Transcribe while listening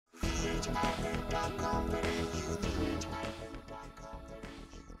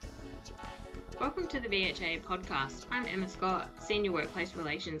Welcome to the VHA podcast. I'm Emma Scott, Senior Workplace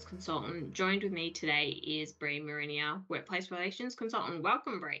Relations Consultant. Joined with me today is Bree Marinia, Workplace Relations Consultant.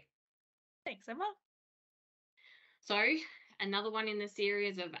 Welcome, Bree. Thanks, Emma. So, another one in the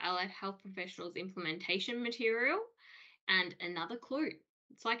series of allied health professionals implementation material and another clue.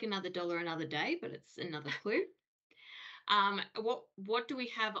 It's like another dollar another day, but it's another clue. What do we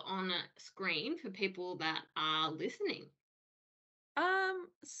have on screen for people that are listening?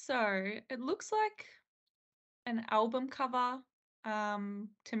 So it looks like an album cover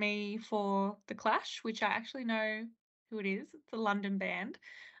to me for The Clash, which I actually know who it is. It's a London band.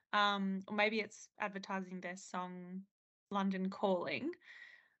 Or maybe it's advertising their song London Calling.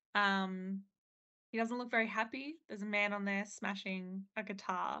 He doesn't look very happy. There's a man on there smashing a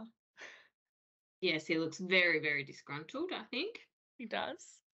guitar. Yes, he looks very, very disgruntled, I think. He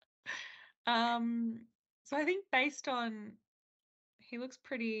does. So I think based on he looks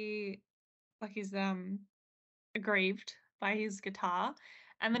pretty like he's aggrieved by his guitar,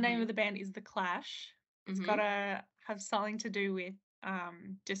 and the name of the band is The Clash. It's got to have something to do with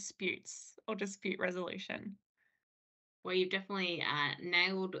disputes or dispute resolution. Well, you've definitely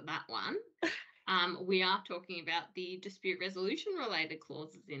nailed that one. We are talking about the dispute resolution related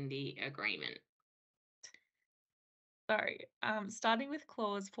clauses in the agreement. Sorry, starting with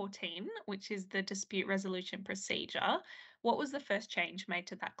clause 14, which is the dispute resolution procedure. What was the first change made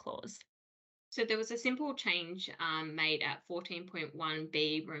to that clause? So there was a simple change made at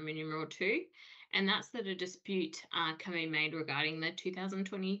 14.1b Roman numeral 2, and that's that a dispute can be made regarding the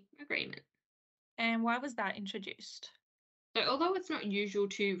 2020 agreement. And why was that introduced? So although it's not usual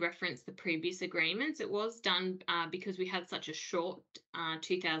to reference the previous agreements, it was done because we had such a short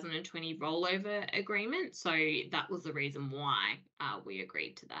 2020 rollover agreement. So that was the reason why we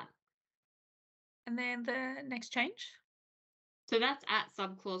agreed to that. And then the next change? So that's at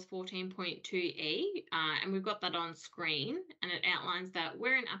subclause 14.2e, and we've got that on screen, and it outlines that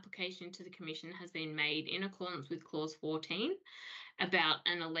where an application to the Commission has been made in accordance with clause 14 about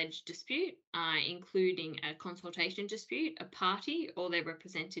an alleged dispute, including a consultation dispute, a party or their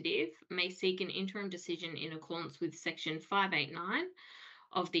representative may seek an interim decision in accordance with section 589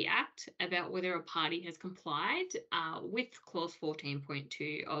 of the Act about whether a party has complied with clause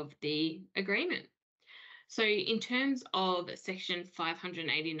 14.2 of the agreement. So in terms of section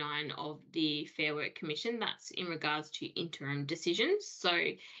 589 of the Fair Work Commission, that's in regards to interim decisions. So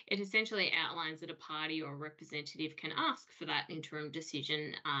it essentially outlines that a party or representative can ask for that interim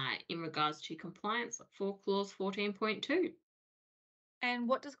decision in regards to compliance for clause 14.2. And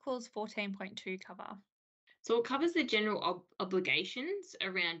what does clause 14.2 cover? So it covers the general obligations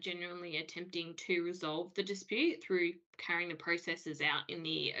around genuinely attempting to resolve the dispute through carrying the processes out in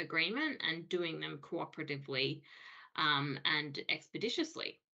the agreement and doing them cooperatively and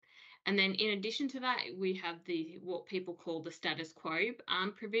expeditiously. And then in addition to that, we have what people call the status quo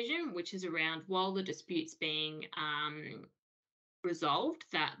provision, which is around while the dispute's being resolved,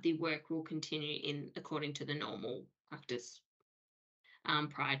 that the work will continue according to the normal practice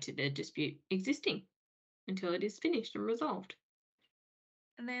prior to the dispute existing, until it is finished and resolved.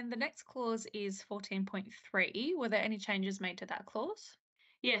 And then the next clause is 14.3. Were there any changes made to that clause?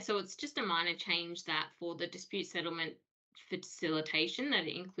 Yeah, so it's just a minor change that for the dispute settlement facilitation, that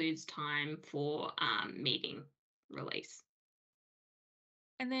it includes time for meeting release.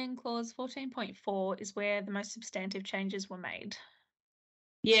 And then clause 14.4 is where the most substantive changes were made.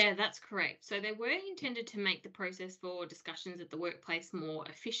 Yeah, that's correct. So they were intended to make the process for discussions at the workplace more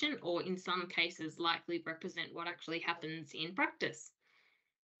efficient, or in some cases likely represent what actually happens in practice.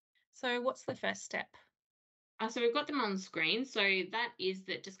 So what's the first step? So we've got them on screen. So that is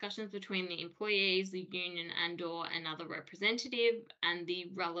that discussions between the employees, the union and/or another representative and the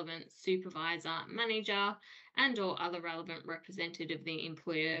relevant supervisor, manager and/or other relevant representative of the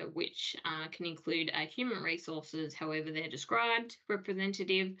employer, which can include a human resources, however they're described,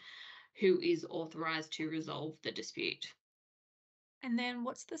 representative who is authorised to resolve the dispute. And then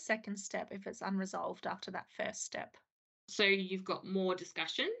what's the second step if it's unresolved after that first step? So you've got more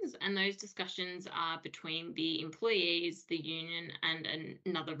discussions, and those discussions are between the employees, the union and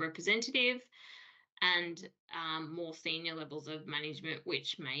another representative, and more senior levels of management,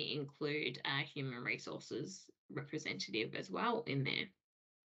 which may include a human resources representative as well in there.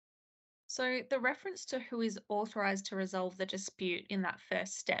 So the reference to who is authorised to resolve the dispute in that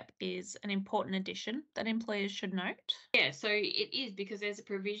first step is an important addition that employers should note. Yeah, so it is because there's a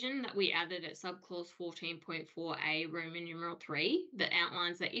provision that we added at subclause 14.4a Roman numeral 3 that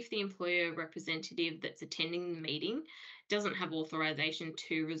outlines that if the employer representative that's attending the meeting doesn't have authorization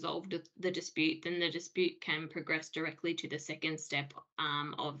to resolve the dispute, then the dispute can progress directly to the second step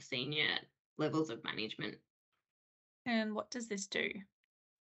of senior levels of management. And what does this do?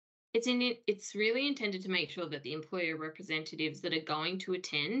 It's really intended to make sure that the employer representatives that are going to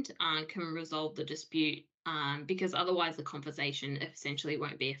attend can resolve the dispute, because otherwise the conversation essentially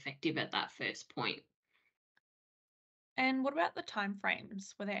won't be effective at that first point. And what about the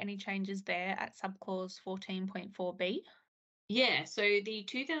timeframes? Were there any changes there at subclause 14.4b? Yeah, so the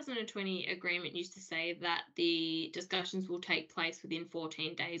 2020 agreement used to say that the discussions will take place within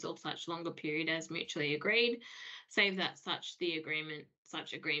 14 days or such longer period as mutually agreed, save that such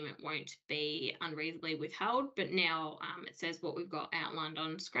agreement won't be unreasonably withheld. But now it says what we've got outlined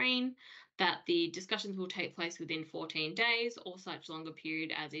on screen, that the discussions will take place within 14 days or such longer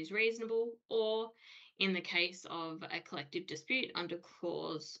period as is reasonable, or in the case of a collective dispute under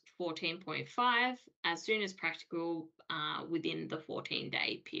clause 14.5, as soon as practical within the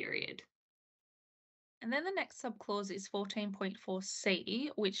 14-day period. And then the next subclause is 14.4c,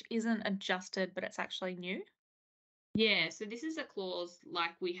 which isn't adjusted, but it's actually new. Yeah, so this is a clause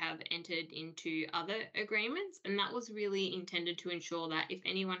like we have entered into other agreements, and that was really intended to ensure that if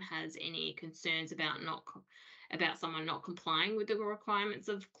anyone has any concerns about someone not complying with the requirements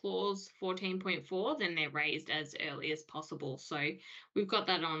of clause 14.4, then they're raised as early as possible. So we've got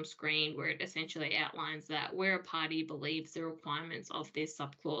that on screen where it essentially outlines that where a party believes the requirements of this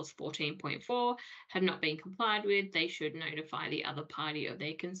subclause 14.4 have not been complied with, they should notify the other party of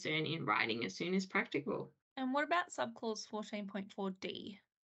their concern in writing as soon as practical. And what about subclause 14.4d?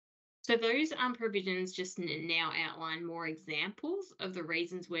 So those provisions just now outline more examples of the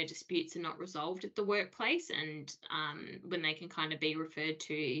reasons where disputes are not resolved at the workplace, and when they can kind of be referred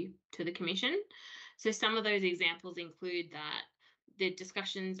to the Commission. So some of those examples include that the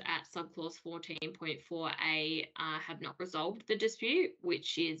discussions at subclause 14.4a have not resolved the dispute,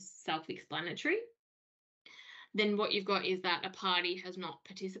 which is self-explanatory. Then what you've got is that a party has not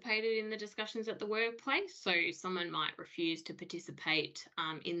participated in the discussions at the workplace. So someone might refuse to participate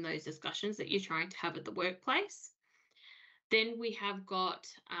in those discussions that you're trying to have at the workplace. Then we have got,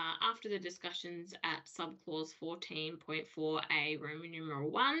 after the discussions at subclause 14.4a Roman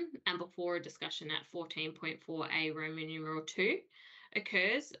numeral 1 and before a discussion at 14.4a Roman numeral 2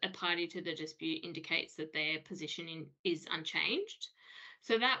 occurs, a party to the dispute indicates that their position is unchanged.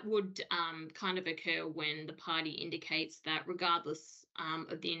 So that would kind of occur when the party indicates that regardless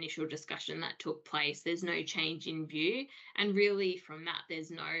of the initial discussion that took place, there's no change in view. And really from that, there's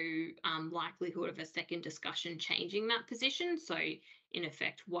no likelihood of a second discussion changing that position. So in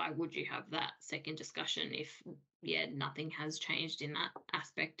effect, why would you have that second discussion if, nothing has changed in that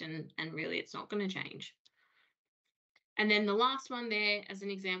aspect and really it's not going to change? And then the last one there, as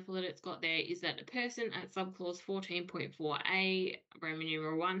an example that it's got there, is that a person at subclause 14.4a, Roman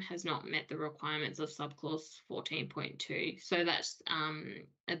numeral 1, has not met the requirements of subclause 14.2. So that's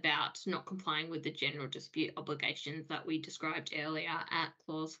about not complying with the general dispute obligations that we described earlier at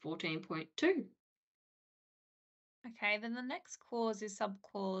clause 14.2. Okay, then the next clause is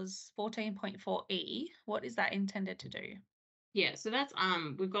subclause 14.4e. What is that intended to do? Yeah, so that's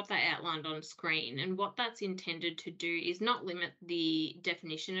we've got that outlined on screen, and what that's intended to do is not limit the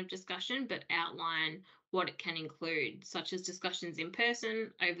definition of discussion, but outline what it can include, such as discussions in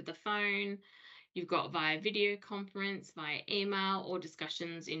person, over the phone, you've got via video conference, via email, or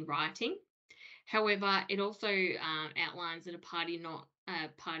discussions in writing. However, it also outlines that a party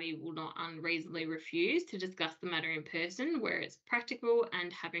will not unreasonably refuse to discuss the matter in person where it's practical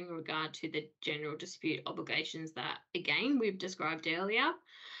and having regard to the general dispute obligations that, again, we've described earlier.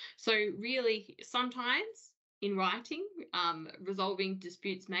 So really, sometimes in writing, resolving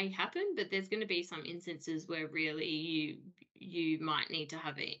disputes may happen, but there's going to be some instances where really you might need to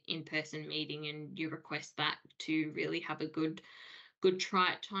have an in-person meeting and you request that to really have a good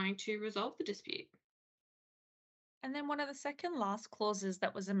try at trying to resolve the dispute. And then one of the second last clauses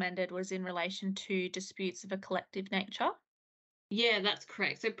that was amended was in relation to disputes of a collective nature. Yeah, that's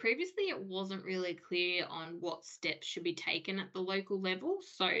correct. So previously it wasn't really clear on what steps should be taken at the local level.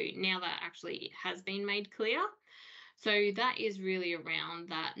 So now that actually has been made clear. So that is really around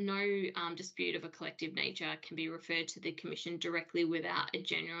that no dispute of a collective nature can be referred to the Commission directly without a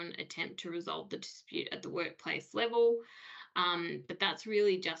genuine attempt to resolve the dispute at the workplace level. But that's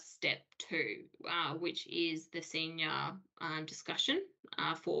really just step 2, which is the senior discussion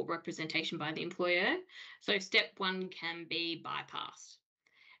for representation by the employer. So step 1 can be bypassed.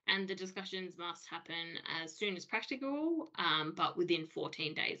 And the discussions must happen as soon as practical, but within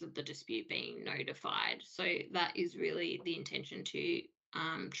 14 days of the dispute being notified. So that is really the intention to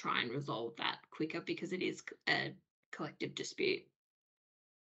try and resolve that quicker because it is a collective dispute.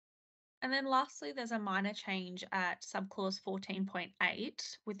 And then lastly, there's a minor change at subclause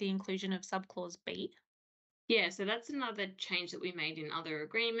 14.8 with the inclusion of subclause B. Yeah, so that's another change that we made in other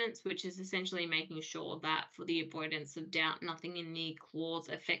agreements, which is essentially making sure that for the avoidance of doubt, nothing in the clause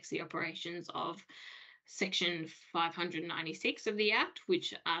affects the operations of Section 596 of the Act,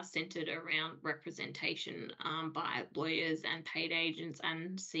 which are centred around representation by lawyers and paid agents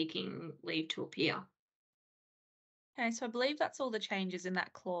and seeking leave to appear. Okay, so I believe that's all the changes in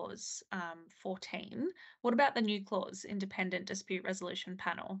that clause 14. What about the new clause, independent dispute resolution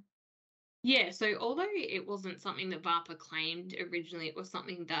panel? Yeah, so although it wasn't something that VAPA claimed originally, it was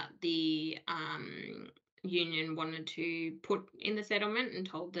something that the union wanted to put in the settlement and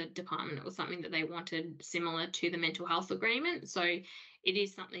told the department it was something that they wanted similar to the mental health agreement. So it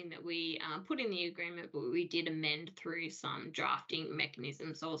is something that we put in the agreement, but we did amend through some drafting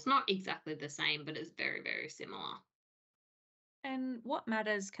mechanisms. So it's not exactly the same, but it's very, very similar. And what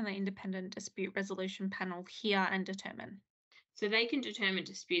matters can the independent dispute resolution panel hear and determine? So they can determine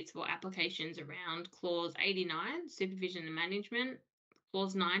disputes for applications around Clause 89, supervision and management,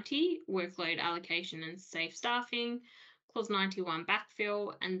 Clause 90, workload allocation and safe staffing, Clause 91,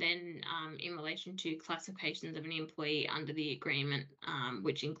 backfill, and then in relation to classifications of an employee under the agreement,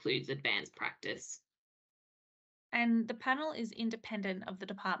 which includes advanced practice. And the panel is independent of the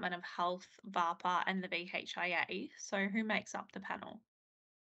Department of Health, VAPA, and the VHIA. So who makes up the panel?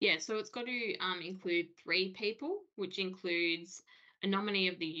 Yeah, so it's got to include 3 people, which includes a nominee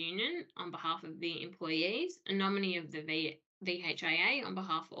of the union on behalf of the employees, a nominee of the VHIA on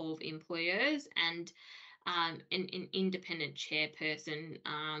behalf of employers, and an independent chairperson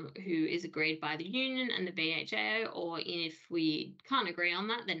who is agreed by the union and the VHIA, or if we can't agree on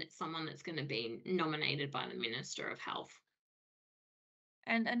that, then it's someone that's going to be nominated by the Minister of Health.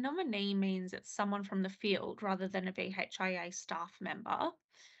 And a nominee means it's someone from the field rather than a VHIA staff member.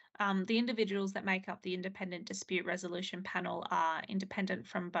 The individuals that make up the independent dispute resolution panel are independent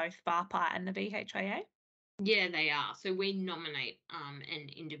from both VAPA and the VHIA. Yeah, they are. So we nominate an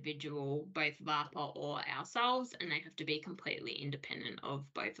individual, both VAPA or ourselves, and they have to be completely independent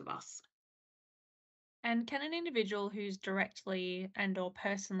of both of us. And can an individual who's directly and or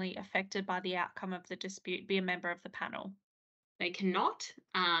personally affected by the outcome of the dispute be a member of the panel? They cannot.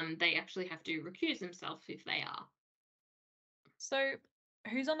 They actually have to recuse themselves if they are. So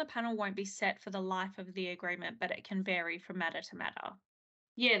who's on the panel won't be set for the life of the agreement, but it can vary from matter to matter.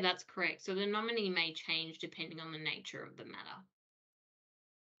 Yeah, that's correct. So the nominee may change depending on the nature of the matter.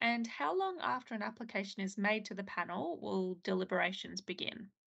 And how long after an application is made to the panel will deliberations begin?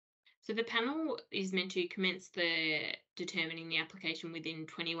 So the panel is meant to commence the determining the application within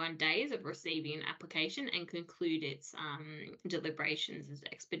 21 days of receiving an application and conclude its deliberations as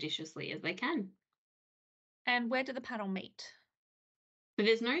expeditiously as they can. And where do the panel meet? So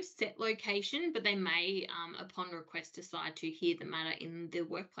there's no set location, but they may, upon request, decide to hear the matter in the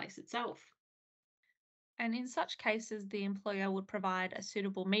workplace itself. And in such cases, the employer would provide a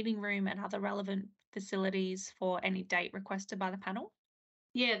suitable meeting room and other relevant facilities for any date requested by the panel.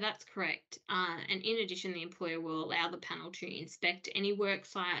 Yeah, that's correct. And in addition, the employer will allow the panel to inspect any work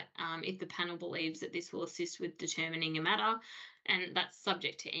site if the panel believes that this will assist with determining a matter, and that's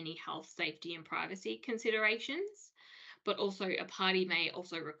subject to any health, safety, and privacy considerations. But also, a party may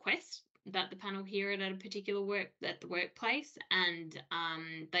also request that the panel hear it at a particular the workplace, and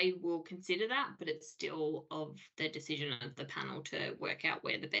they will consider that, but it's still of the decision of the panel to work out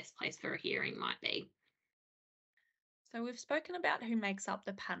where the best place for a hearing might be. So we've spoken about who makes up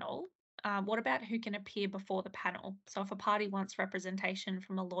the panel. What about who can appear before the panel? So if a party wants representation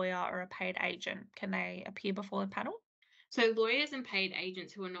from a lawyer or a paid agent, can they appear before the panel? So lawyers and paid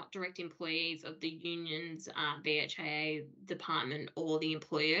agents who are not direct employees of the union's VHIA department or the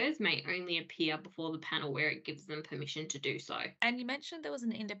employers may only appear before the panel where it gives them permission to do so. And you mentioned there was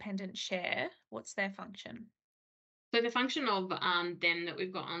an independent chair. What's their function? So the function of them that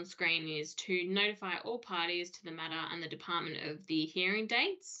we've got on screen is to notify all parties to the matter and the department of the hearing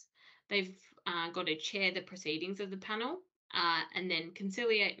dates. They've got to chair the proceedings of the panel and then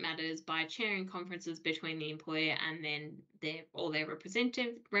conciliate matters by chairing conferences between the employer and then all their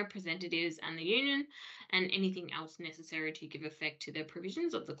representatives and the union, and anything else necessary to give effect to the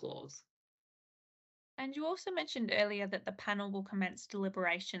provisions of the clause. And you also mentioned earlier that the panel will commence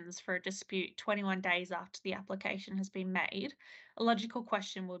deliberations for a dispute 21 days after the application has been made. A logical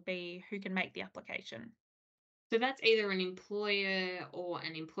question would be who can make the application? So that's either an employer or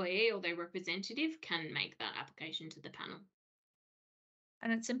an employee or their representative can make that application to the panel.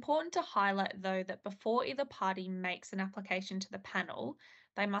 And it's important to highlight, though, that before either party makes an application to the panel,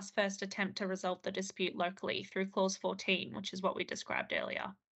 they must first attempt to resolve the dispute locally through Clause 14, which is what we described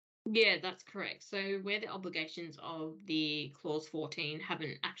earlier. Yeah, that's correct. So where the obligations of the Clause 14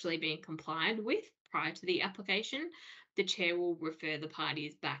 haven't actually been complied with prior to the application, the chair will refer the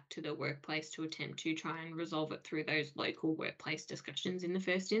parties back to the workplace to attempt to try and resolve it through those local workplace discussions in the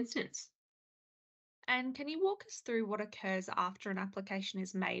first instance. And can you walk us through what occurs after an application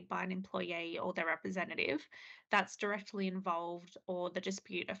is made by an employee or their representative that's directly involved or the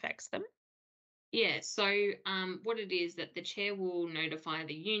dispute affects them? Yeah, so what it is that the chair will notify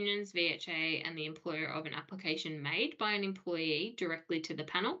the unions, VHA, and the employer of an application made by an employee directly to the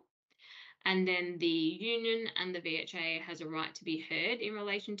panel. And then the union and the VHA has a right to be heard in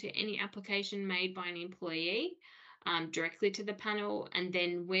relation to any application made by an employee directly to the panel. And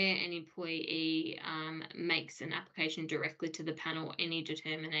then where an employee makes an application directly to the panel, any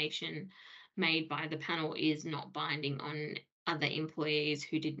determination made by the panel is not binding on other employees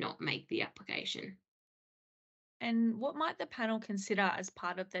who did not make the application. And what might the panel consider as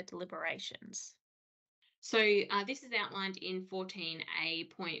part of their deliberations? So this is outlined in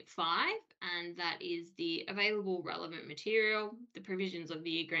 14A.5, and that is the available relevant material, the provisions of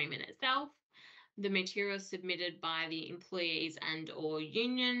the agreement itself, the materials submitted by the employees and or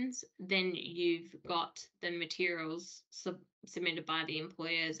unions. Then you've got the materials submitted by the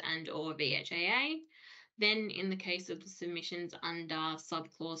employers and or VHAA. Then in the case of the submissions under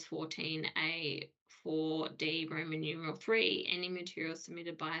subclause 14A 4D Roman numeral 3, any material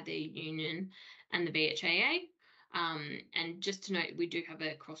submitted by the union and the VHAA. And just to note, we do have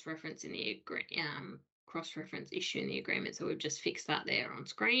a cross-reference in the cross-reference issue in the agreement, so we've just fixed that there on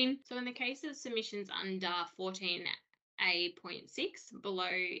screen. So in the case of submissions under 14A.6,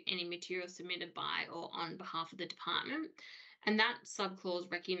 below any material submitted by or on behalf of the department, and that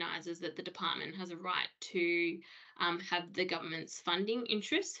subclause recognises that the department has a right to have the government's funding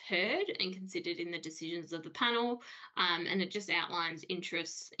interests heard and considered in the decisions of the panel. And it just outlines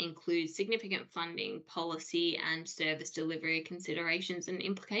interests include significant funding, policy, and service delivery considerations and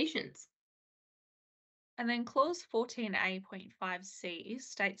implications. And then Clause 14A.5c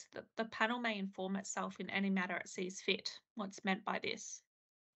states that the panel may inform itself in any matter it sees fit. What's meant by this?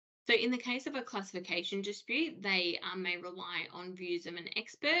 So in the case of a classification dispute, they may rely on views of an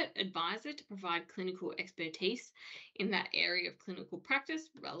expert advisor to provide clinical expertise in that area of clinical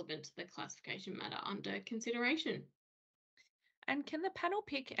practice relevant to the classification matter under consideration. And can the panel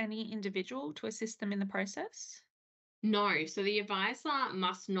pick any individual to assist them in the process? No, so the advisor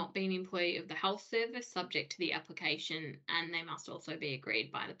must not be an employee of the health service subject to the application, and they must also be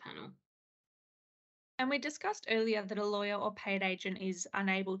agreed by the panel. And we discussed earlier that a lawyer or paid agent is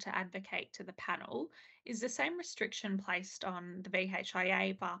unable to advocate to the panel. Is the same restriction placed on the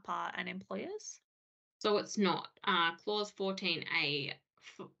VHIA, BARPA, and employers? So it's not. Clause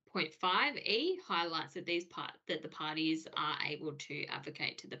 14A.5E highlights that that the parties are able to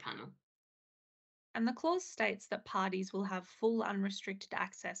advocate to the panel. And the clause states that parties will have full unrestricted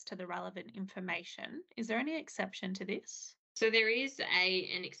access to the relevant information. Is there any exception to this? So there is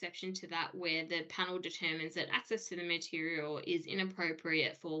an exception to that where the panel determines that access to the material is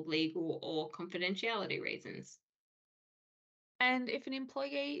inappropriate for legal or confidentiality reasons. And if an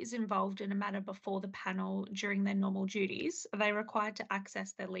employee is involved in a matter before the panel during their normal duties, are they required to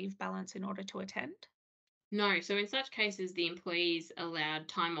access their leave balance in order to attend? No, so in such cases, the employees allowed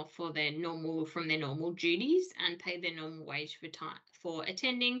time off from their normal duties and paid their normal wage for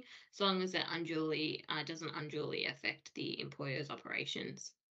attending, so long as it doesn't unduly affect the employer's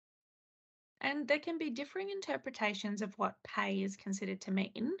operations. And there can be differing interpretations of what pay is considered to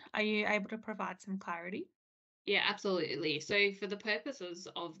mean. Are you able to provide some clarity? Yeah, absolutely. So, for the purposes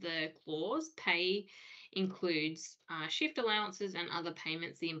of the clause, pay includes shift allowances and other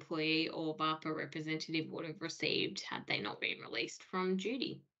payments the employee or BARPA representative would have received had they not been released from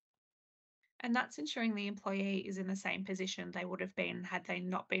duty. And that's ensuring the employee is in the same position they would have been had they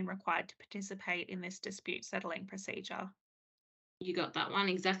not been required to participate in this dispute settling procedure. You got that one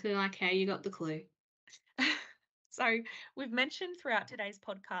exactly like how you got the clue. So, we've mentioned throughout today's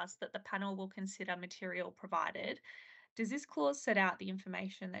podcast that the panel will consider material provided. Does this clause set out the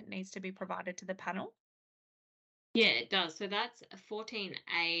information that needs to be provided to the panel? Yeah, it does. So that's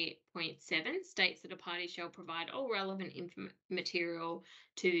 14A.7 states that a party shall provide all relevant material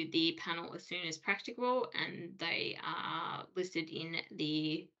to the panel as soon as practicable, and they are listed in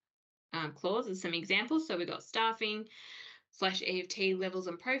the clause as some examples. So we've got staffing, /EFT levels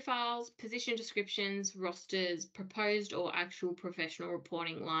and profiles, position descriptions, rosters, proposed or actual professional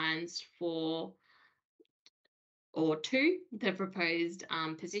reporting lines for or 2, the proposed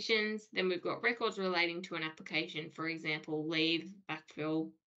positions. Then we've got records relating to an application, for example, leave,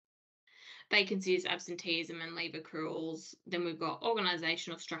 backfill, vacancies, absenteeism, and leave accruals. Then we've got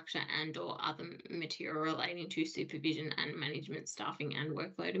organisational structure and or other material relating to supervision and management, staffing and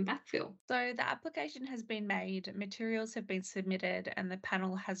workload and backfill. So the application has been made, materials have been submitted, and the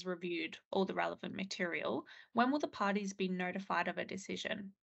panel has reviewed all the relevant material. When will the parties be notified of a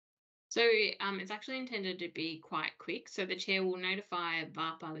decision? So it's actually intended to be quite quick. So the chair will notify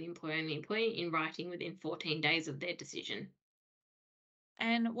VAPA, the employer and the employee, in writing within 14 days of their decision.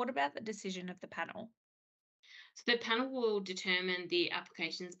 And what about the decision of the panel? So the panel will determine the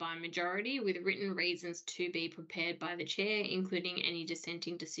applications by majority with written reasons to be prepared by the chair, including any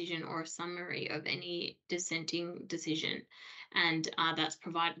dissenting decision or a summary of any dissenting decision. And that's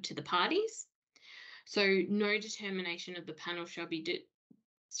provided to the parties. So no determination of the panel shall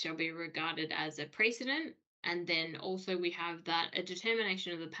be regarded as a precedent. And then also we have that a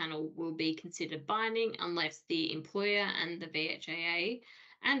determination of the panel will be considered binding unless the employer and the VHAA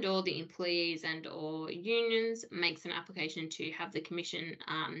and or the employees and or unions makes an application to have the commission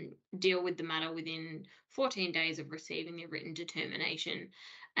deal with the matter within 14 days of receiving the written determination,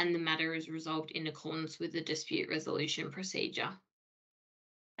 and the matter is resolved in accordance with the dispute resolution procedure.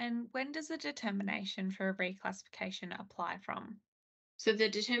 And when does the determination for a reclassification apply from? So the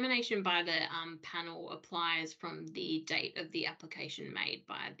determination by the panel applies from the date of the application made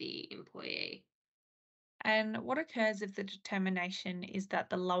by the employee. And what occurs if the determination is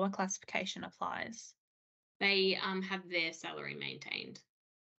that the lower classification applies? They have their salary maintained.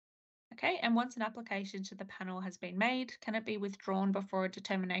 Okay, and once an application to the panel has been made, can it be withdrawn before a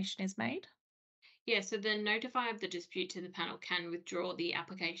determination is made? Yeah, so the notifier of the dispute to the panel can withdraw the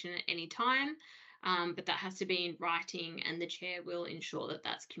application at any time, but that has to be in writing, and the chair will ensure that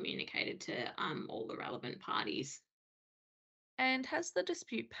that's communicated to all the relevant parties. And has the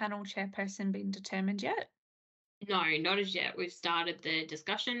dispute panel chairperson been determined yet? No, not as yet. We've started the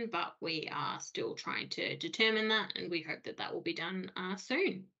discussion, but we are still trying to determine that, and we hope that that will be done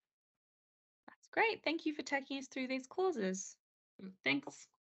soon. That's great. Thank you for taking us through these clauses. Thanks.